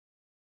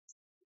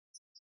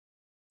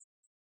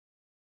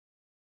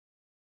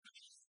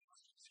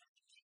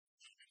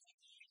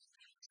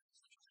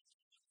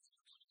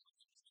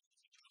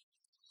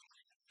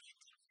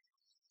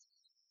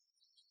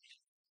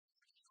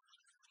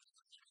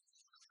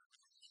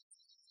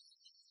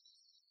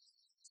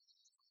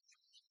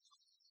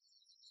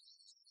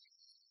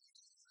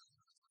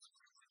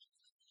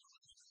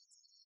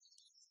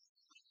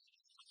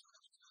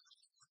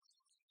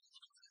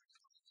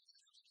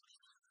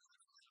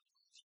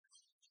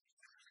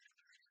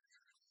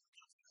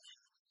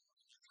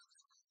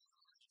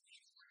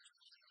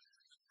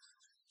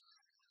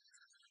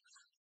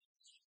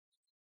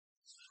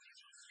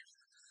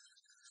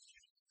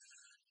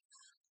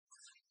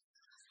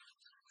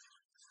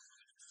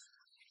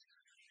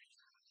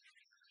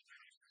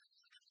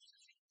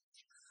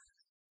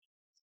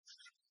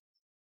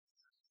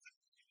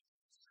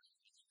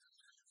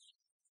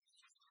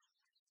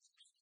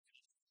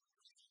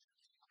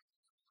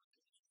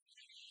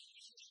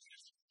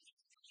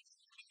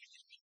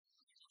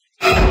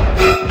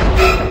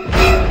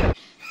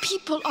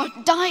People are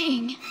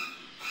dying.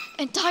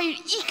 Entire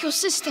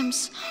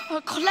ecosystems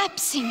are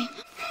collapsing.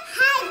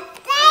 How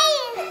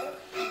dare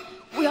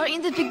you! We are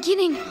in the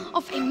beginning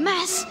of a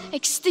mass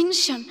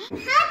extinction. How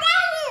dare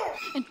you!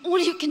 And all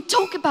you can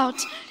talk about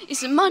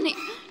is money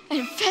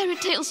and fairy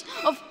tales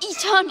of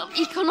eternal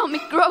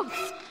economic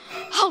growth.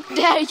 How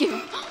dare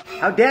you!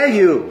 How dare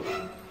you!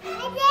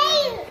 How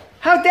dare you!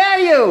 How dare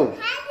you!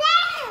 How dare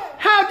you!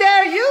 How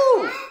dare you!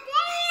 How dare you!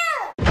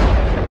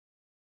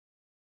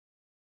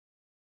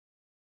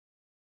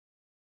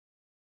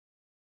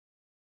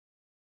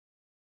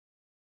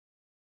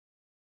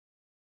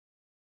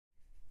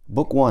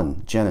 Book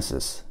 1,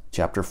 Genesis,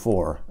 Chapter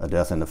 4, A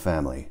Death in the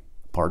Family,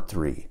 Part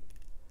 3.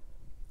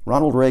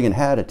 Ronald Reagan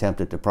had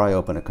attempted to pry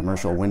open a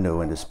commercial window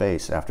into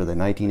space after the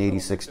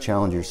 1986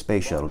 Challenger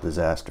space shuttle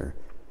disaster.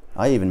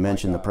 I even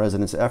mentioned the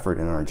president's effort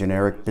in our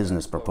generic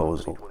business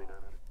proposal.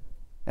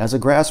 As a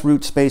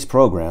grassroots space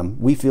program,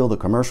 we feel the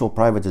commercial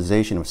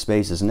privatization of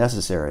space is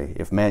necessary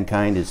if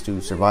mankind is to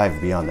survive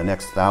beyond the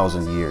next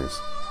 1,000 years.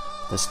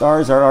 The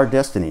stars are our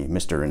destiny,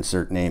 Mr.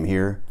 Insert Name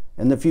here,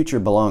 and the future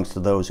belongs to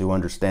those who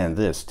understand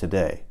this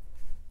today.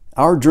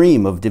 Our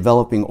dream of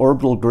developing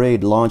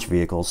orbital-grade launch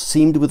vehicles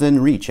seemed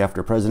within reach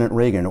after President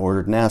Reagan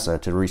ordered NASA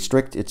to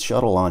restrict its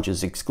shuttle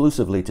launches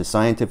exclusively to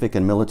scientific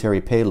and military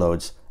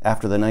payloads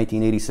after the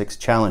 1986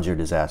 Challenger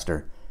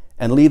disaster,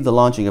 and leave the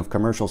launching of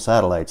commercial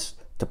satellites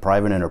to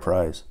private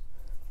enterprise.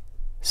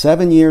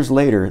 7 years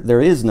later, there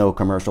is no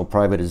commercial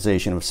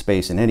privatization of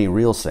space in any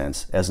real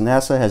sense, as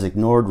NASA has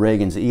ignored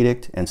Reagan's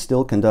edict and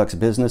still conducts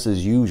business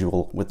as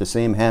usual with the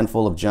same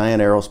handful of giant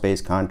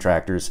aerospace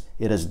contractors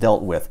it has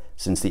dealt with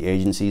since the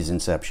agency's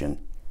inception.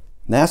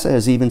 NASA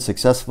has even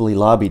successfully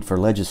lobbied for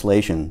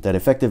legislation that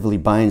effectively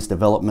binds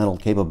developmental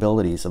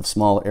capabilities of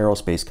small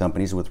aerospace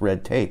companies with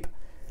red tape.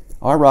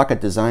 Our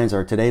rocket designs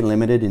are today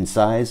limited in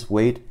size,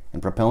 weight,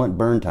 and propellant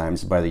burn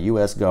times by the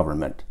U.S.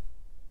 government.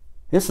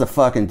 It's the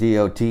fucking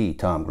DOT,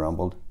 Tom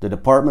grumbled. The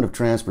Department of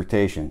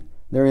Transportation.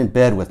 They're in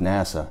bed with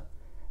NASA.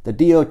 The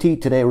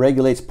DOT today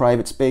regulates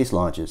private space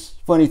launches.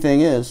 Funny thing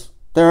is,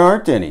 there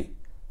aren't any.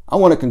 I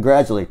want to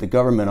congratulate the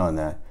government on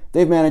that.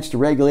 They've managed to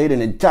regulate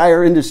an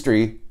entire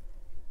industry.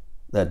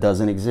 That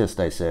doesn't exist,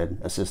 I said,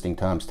 assisting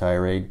Tom's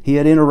tirade. He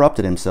had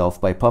interrupted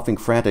himself by puffing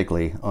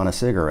frantically on a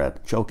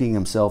cigarette, choking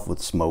himself with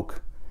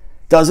smoke.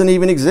 Doesn't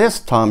even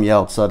exist, Tom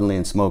yelled suddenly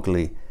and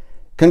smokily.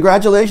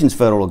 Congratulations,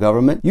 federal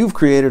government. You've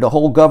created a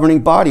whole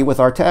governing body with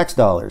our tax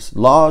dollars,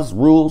 laws,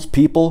 rules,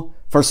 people,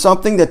 for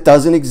something that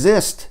doesn't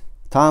exist.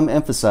 Tom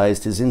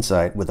emphasized his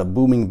insight with a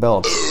booming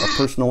belch, a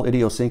personal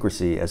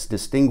idiosyncrasy as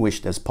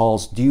distinguished as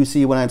Paul's "do you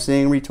see what I'm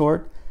saying"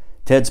 retort,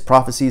 Ted's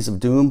prophecies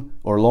of doom,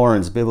 or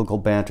Lauren's biblical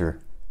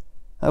banter.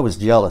 I was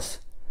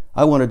jealous.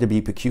 I wanted to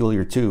be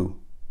peculiar too.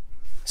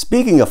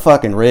 Speaking of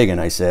fucking Reagan,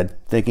 I said,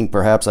 thinking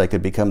perhaps I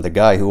could become the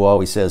guy who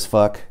always says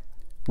fuck.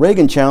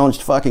 Reagan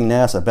challenged fucking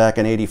NASA back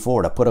in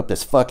 '84 to put up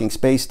this fucking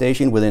space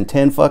station within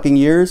 10 fucking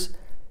years.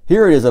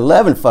 Here it is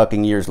 11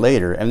 fucking years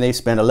later, and they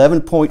spent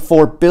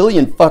 $11.4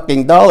 billion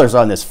fucking dollars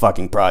on this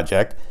fucking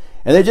project,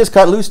 and they just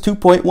cut loose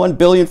 $2.1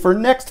 billion for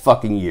next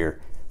fucking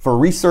year for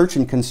research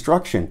and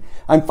construction.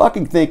 I'm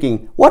fucking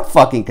thinking, what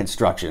fucking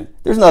construction?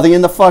 There's nothing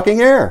in the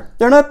fucking air.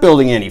 They're not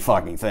building any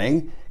fucking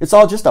thing. It's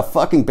all just a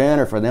fucking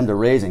banner for them to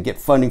raise and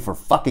get funding for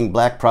fucking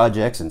black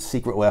projects and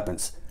secret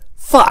weapons.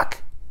 Fuck!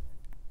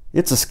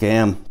 It's a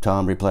scam,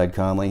 Tom replied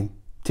calmly.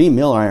 Team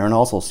Milliron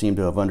also seemed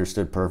to have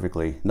understood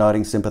perfectly,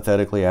 nodding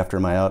sympathetically after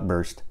my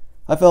outburst.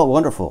 I felt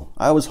wonderful.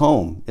 I was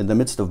home, in the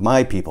midst of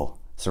my people,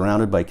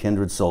 surrounded by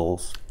kindred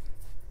souls.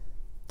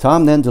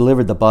 Tom then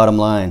delivered the bottom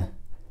line.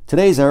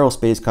 Today's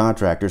aerospace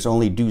contractors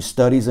only do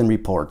studies and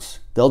reports.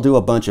 They'll do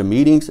a bunch of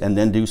meetings and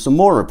then do some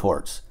more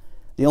reports.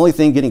 The only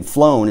thing getting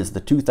flown is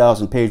the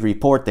 2,000-page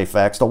report they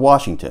faxed to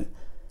Washington.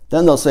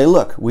 Then they'll say,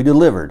 look, we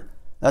delivered.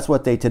 That's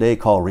what they today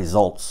call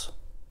results.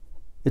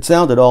 It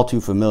sounded all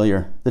too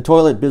familiar. The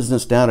toilet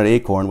business down at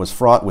Acorn was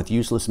fraught with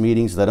useless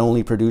meetings that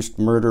only produced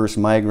murderous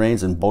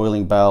migraines and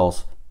boiling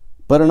bowels.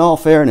 But in all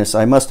fairness,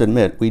 I must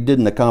admit, we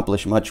didn't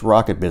accomplish much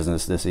rocket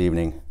business this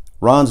evening.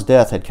 Ron's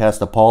death had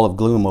cast a pall of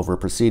gloom over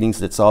proceedings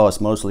that saw us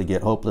mostly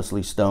get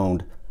hopelessly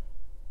stoned.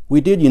 We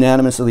did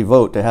unanimously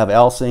vote to have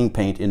Al Singh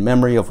paint in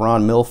memory of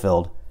Ron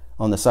Milfeld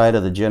on the side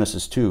of the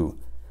Genesis 2,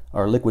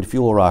 our liquid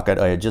fuel rocket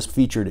I had just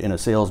featured in a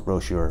sales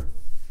brochure.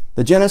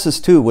 The Genesis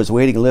 2 was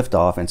waiting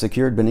liftoff and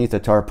secured beneath a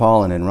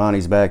tarpaulin in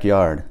Ronnie's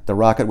backyard, the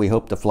rocket we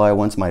hoped to fly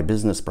once my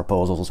business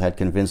proposals had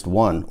convinced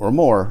one, or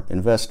more,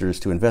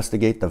 investors to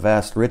investigate the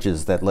vast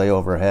riches that lay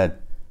overhead.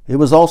 It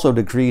was also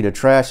decreed a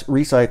trash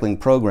recycling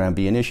program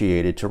be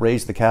initiated to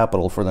raise the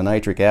capital for the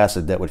nitric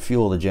acid that would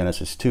fuel the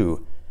Genesis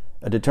 2,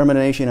 a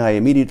determination I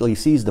immediately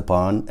seized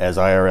upon, as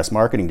IRS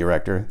marketing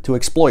director, to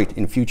exploit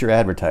in future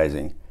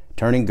advertising,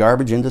 turning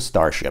garbage into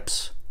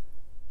starships.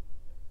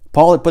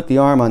 Paul had put the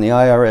arm on the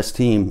IRS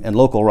team and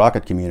local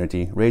rocket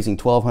community, raising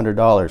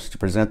 $1,200 to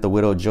present the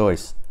widow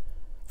Joyce.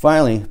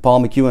 Finally,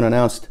 Paul McEwen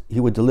announced he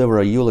would deliver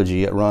a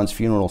eulogy at Ron's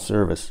funeral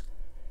service.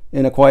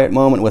 In a quiet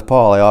moment with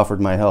Paul, I offered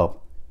my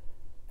help.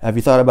 "Have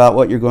you thought about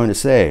what you're going to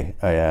say?"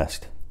 I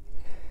asked.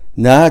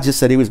 Nah, just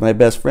said he was my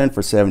best friend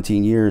for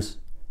 17 years.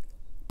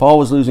 Paul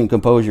was losing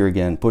composure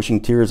again,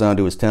 pushing tears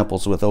onto his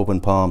temples with open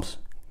palms.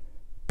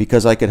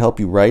 Because I could help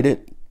you write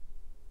it?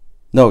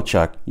 No,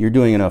 Chuck, you're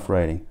doing enough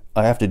writing.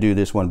 I have to do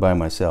this one by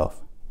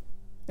myself.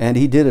 And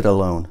he did it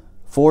alone.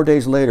 4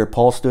 days later,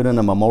 Paul stood in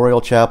a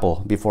memorial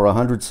chapel before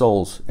 100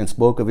 souls and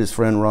spoke of his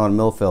friend Ron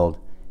Milfeld,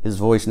 his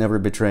voice never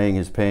betraying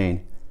his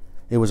pain.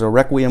 It was a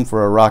requiem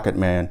for a rocket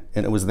man,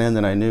 and it was then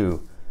that I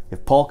knew,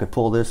 if Paul could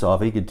pull this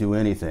off, he could do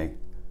anything.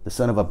 The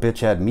son of a bitch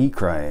had me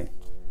crying.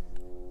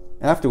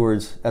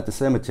 Afterwards, at the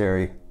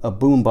cemetery, a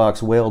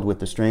boombox wailed with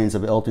the strains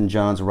of Elton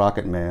John's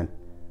Rocket Man.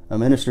 A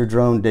minister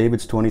droned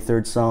David's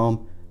 23rd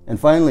Psalm, and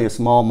finally a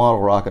small model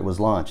rocket was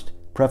launched,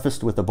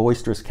 prefaced with a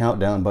boisterous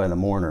countdown by the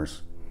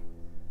mourners.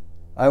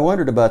 I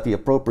wondered about the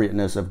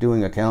appropriateness of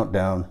doing a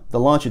countdown. The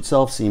launch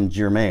itself seemed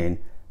germane.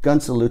 Gun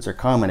salutes are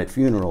common at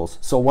funerals,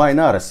 so why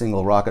not a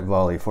single rocket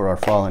volley for our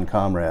fallen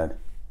comrade?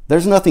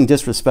 There's nothing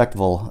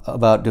disrespectful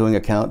about doing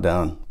a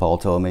countdown, Paul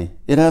told me.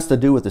 It has to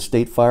do with the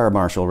state fire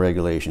marshal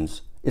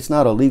regulations. It's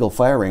not illegal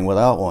firing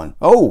without one.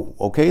 Oh,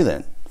 okay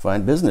then.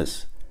 Fine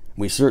business.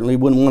 We certainly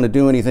wouldn't want to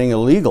do anything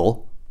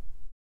illegal.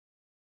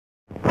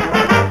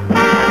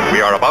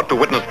 We are about to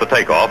witness the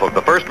takeoff of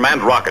the first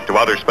manned rocket to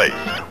outer space.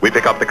 We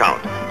pick up the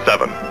count.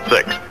 7,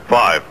 6,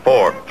 5,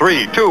 4,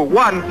 3, 2,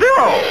 1,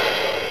 0!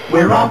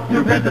 We're off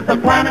to visit the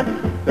planet.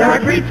 There are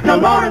treats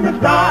galore in the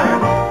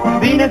sky.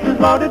 Venus is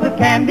loaded with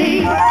candy,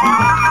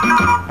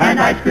 and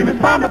ice cream is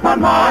found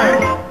upon Mars.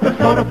 The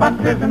soda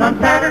pump isn't on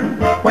Saturn.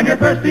 When you're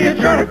thirsty, it's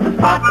sure to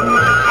spot.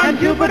 And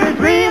Jupiter's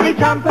really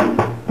jumping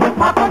with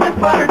popcorn that's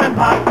buttered and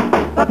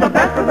hot. But the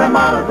best of them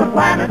all is the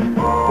planet,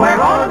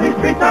 where all of these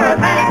treats are at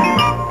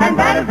hand. And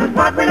that is the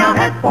spot we now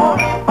head for,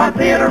 our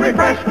theater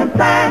refreshment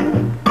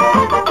stand.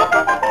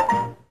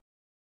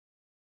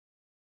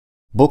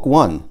 Book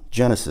 1,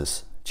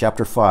 Genesis,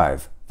 Chapter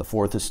 5, The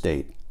Fourth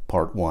Estate,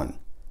 Part 1.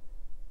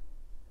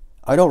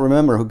 I don't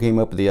remember who came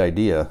up with the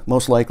idea.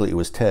 Most likely it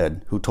was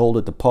Ted, who told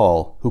it to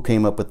Paul, who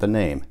came up with the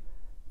name.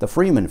 The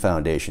Freeman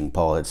Foundation,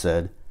 Paul had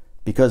said,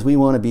 because we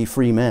want to be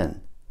free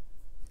men.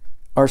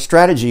 Our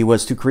strategy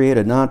was to create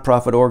a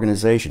non-profit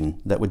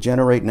organization that would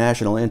generate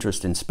national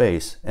interest in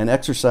space and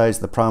exercise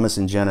the promise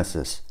in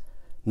Genesis.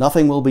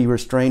 Nothing will be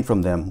restrained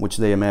from them, which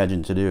they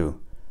imagined to do.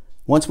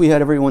 Once we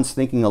had everyone's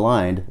thinking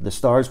aligned, the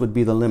stars would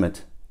be the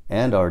limit,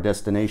 and our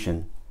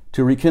destination.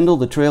 To rekindle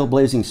the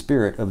trailblazing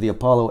spirit of the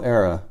Apollo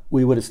era,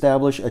 we would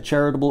establish a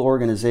charitable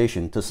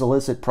organization to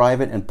solicit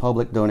private and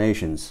public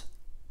donations,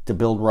 to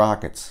build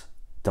rockets,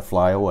 to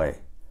fly away.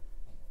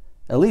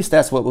 At least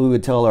that's what we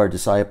would tell our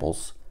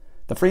disciples.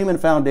 The Freeman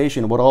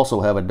Foundation would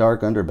also have a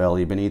dark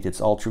underbelly beneath its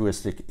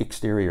altruistic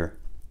exterior.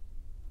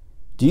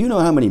 Do you know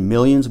how many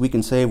millions we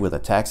can save with a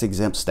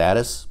tax-exempt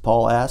status?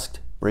 Paul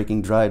asked,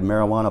 breaking dried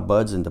marijuana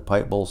buds into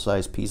pipe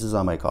bowl-sized pieces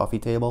on my coffee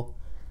table.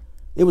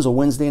 It was a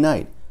Wednesday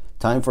night,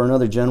 time for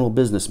another general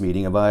business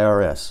meeting of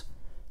IRS.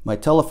 My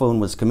telephone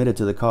was committed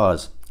to the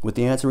cause, with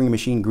the answering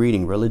machine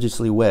greeting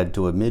religiously wed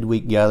to a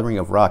midweek gathering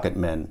of rocket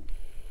men.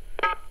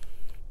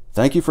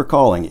 Thank you for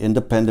calling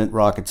Independent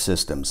Rocket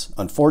Systems.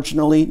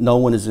 Unfortunately, no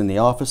one is in the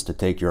office to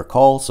take your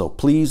call, so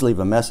please leave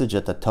a message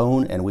at the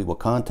tone and we will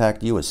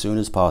contact you as soon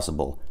as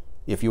possible.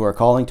 If you are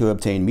calling to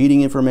obtain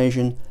meeting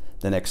information,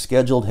 the next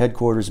scheduled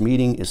headquarters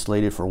meeting is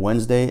slated for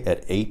Wednesday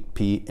at 8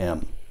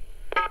 p.m.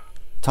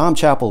 Tom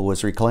Chappell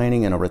was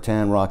reclining in a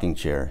rattan rocking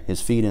chair,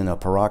 his feet in a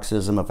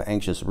paroxysm of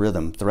anxious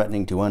rhythm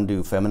threatening to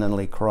undo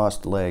femininely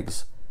crossed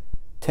legs.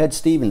 Ted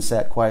Stevens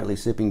sat quietly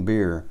sipping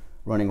beer,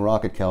 running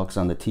rocket calcs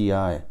on the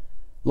TI.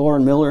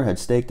 Lauren Miller had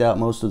staked out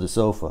most of the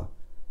sofa,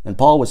 and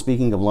Paul was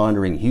speaking of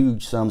laundering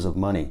huge sums of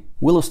money.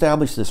 We'll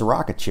establish this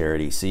rocket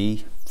charity,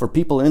 see, for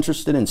people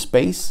interested in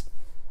space,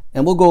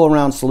 and we'll go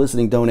around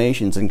soliciting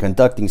donations and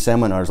conducting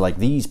seminars like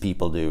these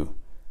people do.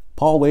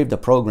 Paul waved a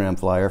program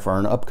flyer for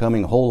an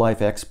upcoming Whole Life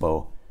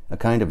Expo, a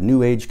kind of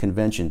New Age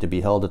convention to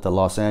be held at the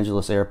Los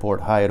Angeles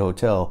Airport Hyatt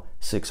Hotel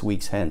 6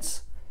 weeks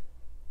hence.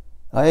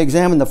 I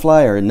examined the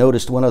flyer and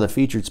noticed one of the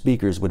featured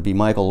speakers would be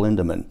Michael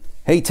Lindemann.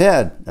 "Hey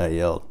Ted," I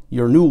yelled,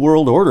 "your New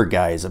World Order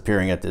guy is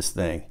appearing at this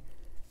thing."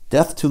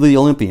 "Death to the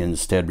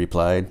Olympians," Ted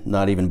replied,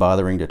 not even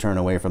bothering to turn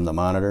away from the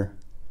monitor.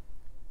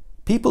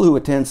 "People who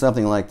attend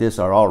something like this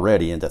are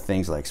already into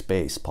things like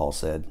space," Paul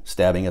said,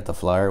 stabbing at the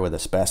flyer with a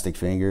spastic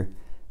finger.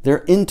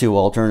 "They're into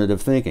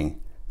alternative thinking.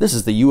 This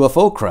is the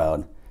UFO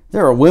crowd.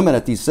 There are women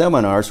at these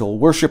seminars who'll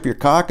worship your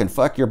cock and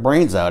fuck your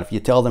brains out if you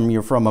tell them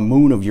you're from a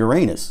moon of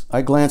Uranus."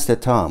 I glanced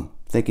at Tom,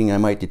 thinking I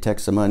might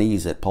detect some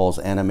unease at Paul's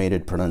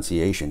animated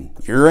pronunciation.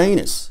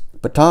 Uranus.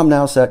 But Tom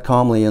now sat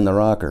calmly in the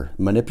rocker,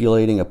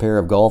 manipulating a pair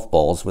of golf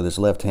balls with his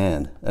left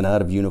hand, an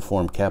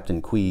out-of-uniform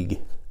Captain Queeg.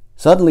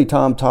 Suddenly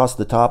Tom tossed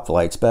the top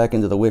flights back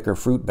into the wicker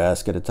fruit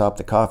basket atop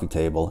the coffee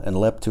table and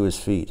leapt to his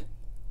feet.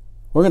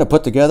 "We're going to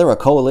put together a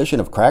coalition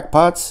of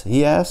crackpots?"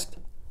 he asked.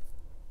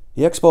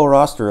 The expo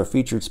roster of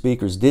featured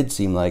speakers did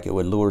seem like it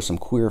would lure some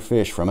queer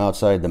fish from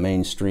outside the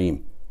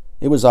mainstream.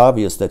 It was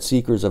obvious that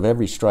seekers of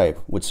every stripe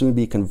would soon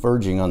be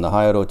converging on the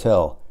Hyatt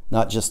Hotel,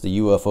 not just the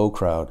UFO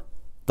crowd.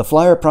 The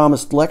flyer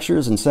promised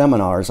lectures and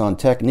seminars on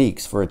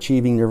techniques for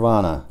achieving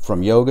nirvana,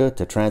 from yoga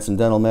to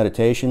transcendental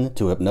meditation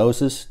to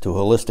hypnosis to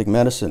holistic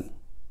medicine.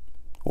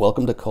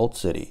 Welcome to Cult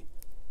City.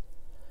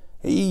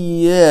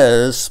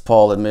 Yes,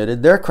 Paul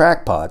admitted, they're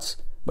crackpots,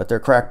 but they're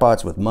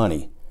crackpots with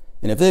money.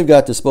 And if they've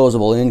got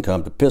disposable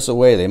income to piss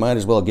away, they might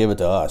as well give it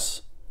to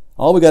us.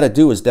 All we got to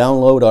do is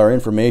download our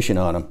information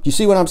on them. Do you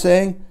see what I'm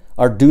saying?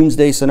 Our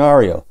doomsday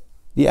scenario.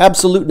 The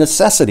absolute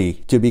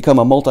necessity to become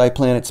a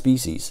multi-planet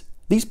species.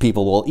 These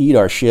people will eat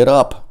our shit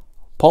up.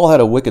 Paul had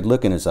a wicked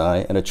look in his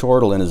eye and a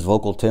chortle in his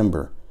vocal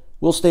timbre.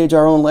 We'll stage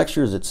our own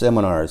lectures at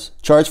seminars,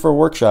 charge for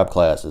workshop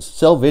classes,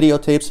 sell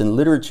videotapes and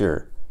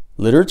literature.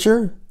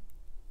 Literature?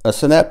 A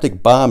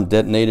synaptic bomb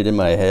detonated in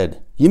my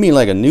head. You mean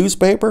like a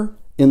newspaper?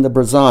 In the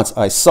Brazance,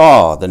 I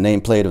saw the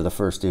nameplate of the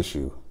first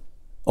issue.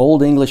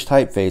 Old English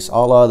typeface a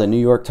la the New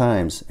York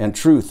Times, and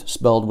truth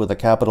spelled with a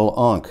capital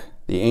Ankh,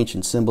 the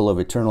ancient symbol of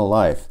eternal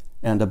life,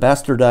 and a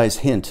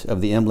bastardized hint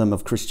of the emblem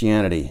of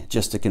Christianity,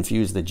 just to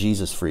confuse the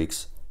Jesus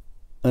freaks.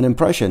 An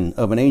impression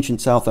of an ancient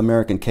South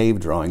American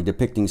cave drawing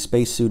depicting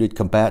space-suited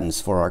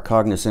combatants for our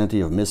cognoscenti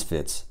of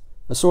misfits.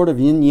 A sort of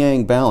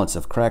yin-yang balance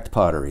of cracked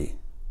pottery.